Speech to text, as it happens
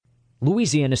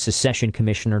Louisiana Secession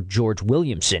Commissioner George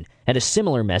Williamson had a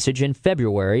similar message in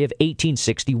February of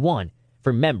 1861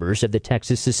 for members of the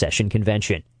Texas Secession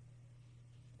Convention.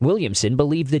 Williamson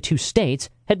believed the two states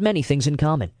had many things in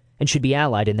common and should be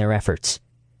allied in their efforts.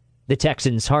 The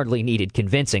Texans hardly needed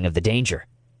convincing of the danger.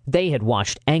 They had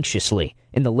watched anxiously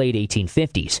in the late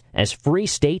 1850s as free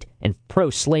state and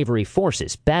pro-slavery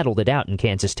forces battled it out in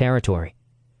Kansas Territory.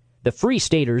 The Free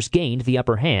Staters gained the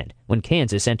upper hand when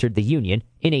Kansas entered the Union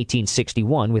in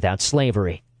 1861 without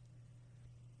slavery.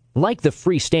 Like the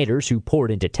Free Staters who poured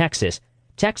into Texas,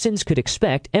 Texans could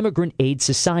expect immigrant aid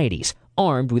societies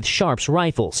armed with Sharps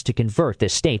rifles to convert the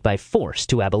state by force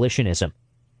to abolitionism.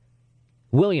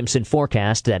 Williamson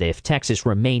forecast that if Texas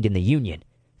remained in the Union,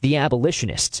 the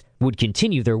abolitionists would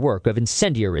continue their work of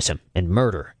incendiarism and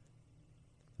murder.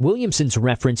 Williamson's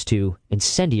reference to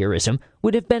incendiarism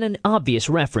would have been an obvious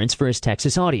reference for his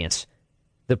Texas audience.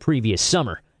 The previous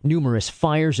summer, numerous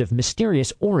fires of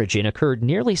mysterious origin occurred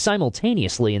nearly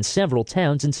simultaneously in several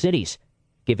towns and cities,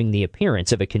 giving the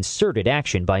appearance of a concerted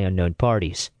action by unknown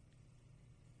parties.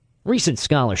 Recent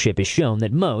scholarship has shown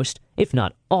that most, if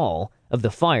not all, of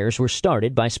the fires were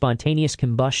started by spontaneous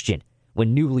combustion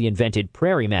when newly invented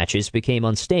prairie matches became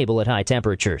unstable at high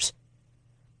temperatures.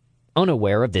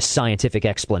 Unaware of this scientific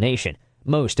explanation,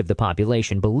 most of the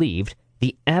population believed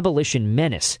the abolition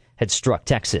menace had struck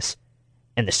Texas,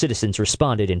 and the citizens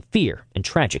responded in fear and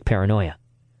tragic paranoia.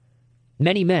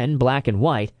 Many men, black and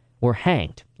white, were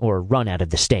hanged or run out of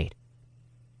the state.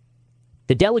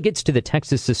 The delegates to the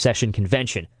Texas Secession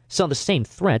Convention saw the same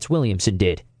threats Williamson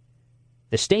did.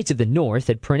 The states of the North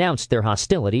had pronounced their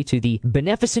hostility to the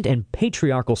beneficent and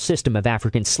patriarchal system of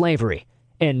African slavery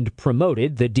and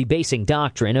promoted the debasing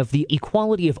doctrine of the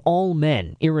equality of all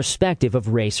men, irrespective of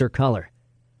race or color,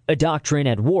 a doctrine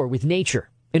at war with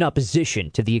nature, in opposition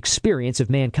to the experience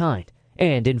of mankind,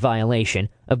 and in violation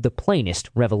of the plainest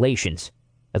revelations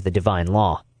of the divine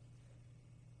law.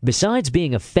 Besides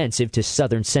being offensive to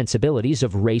Southern sensibilities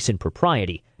of race and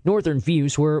propriety, Northern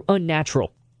views were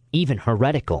unnatural, even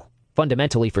heretical.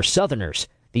 Fundamentally for Southerners,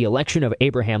 the election of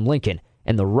Abraham Lincoln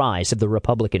and the rise of the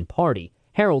Republican Party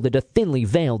heralded a thinly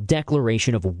veiled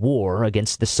declaration of war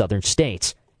against the Southern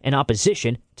states, in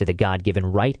opposition to the God-given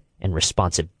right and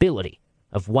responsibility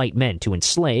of white men to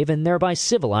enslave and thereby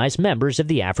civilize members of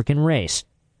the African race.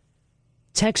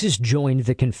 Texas joined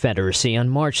the Confederacy on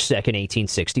March 2,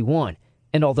 1861,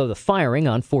 and although the firing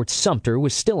on Fort Sumter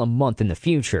was still a month in the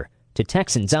future, to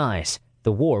Texans' eyes,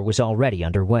 the war was already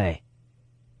underway.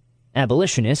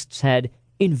 Abolitionists had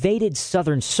invaded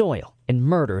Southern soil and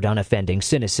murdered unoffending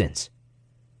citizens.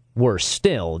 Worse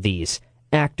still, these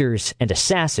actors and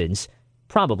assassins,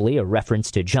 probably a reference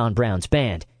to John Brown's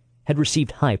band, had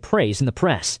received high praise in the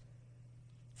press.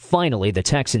 Finally, the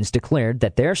Texans declared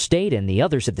that their state and the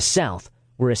others of the South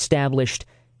were established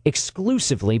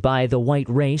exclusively by the white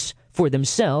race for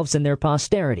themselves and their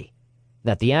posterity,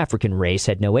 that the African race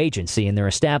had no agency in their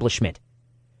establishment,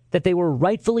 that they were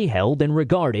rightfully held and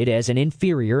regarded as an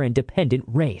inferior and dependent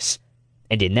race,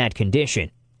 and in that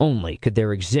condition only could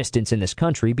their existence in this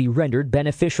country be rendered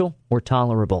beneficial or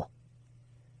tolerable.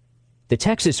 The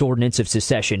Texas Ordinance of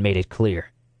Secession made it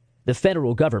clear. The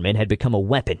federal government had become a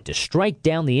weapon to strike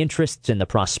down the interests and the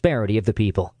prosperity of the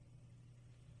people.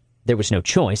 There was no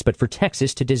choice but for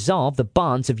Texas to dissolve the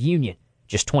bonds of union,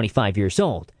 just 25 years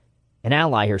old, and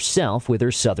ally herself with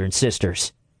her Southern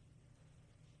sisters.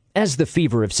 As the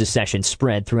fever of secession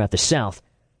spread throughout the South,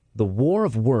 the war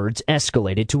of words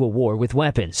escalated to a war with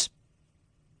weapons.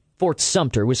 Fort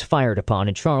Sumter was fired upon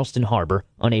in Charleston Harbor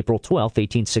on April 12,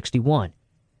 1861,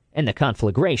 and the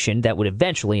conflagration that would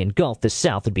eventually engulf the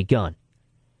South had begun.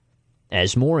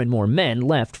 As more and more men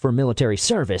left for military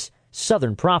service,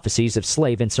 Southern prophecies of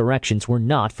slave insurrections were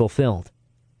not fulfilled.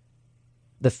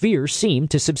 The fear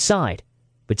seemed to subside,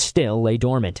 but still lay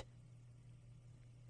dormant.